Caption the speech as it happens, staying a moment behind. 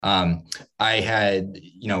I had,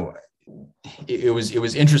 it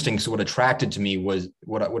was interesting. So what attracted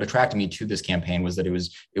me to this campaign was that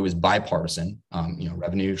it was bipartisan.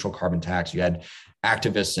 Revenue neutral carbon tax. You had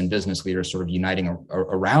activists and business leaders sort of uniting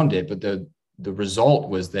around it, but the result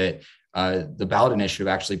was that the ballot initiative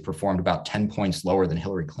actually performed about 10 points lower than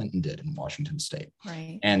Hillary Clinton did in Washington state.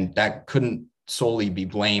 Right. And that couldn't solely be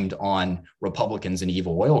blamed on Republicans and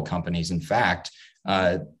evil oil companies. In fact,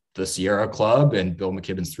 the Sierra Club and Bill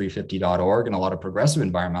McKibben's 350.org and a lot of progressive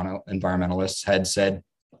environmentalists had said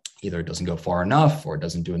either it doesn't go far enough or it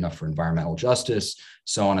doesn't do enough for environmental justice,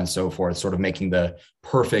 so on and so forth, sort of making the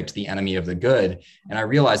perfect the enemy of the good. And I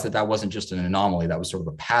realized that wasn't just an anomaly, that was sort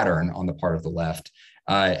of a pattern on the part of the left.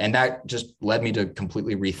 And that just led me to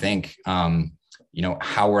completely rethink,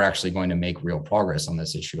 how we're actually going to make real progress on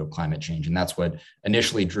this issue of climate change. And that's what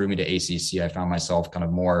initially drew me to ACC. I found myself kind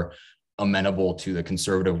of more amenable to the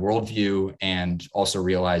conservative worldview, and also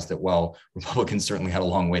realized that, well, Republicans certainly had a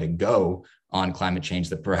long way to go on climate change,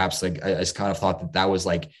 that perhaps I just kind of thought that was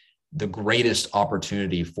like the greatest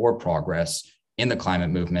opportunity for progress in the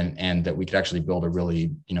climate movement, and that we could actually build a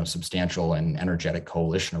really, substantial and energetic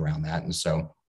coalition around that. And so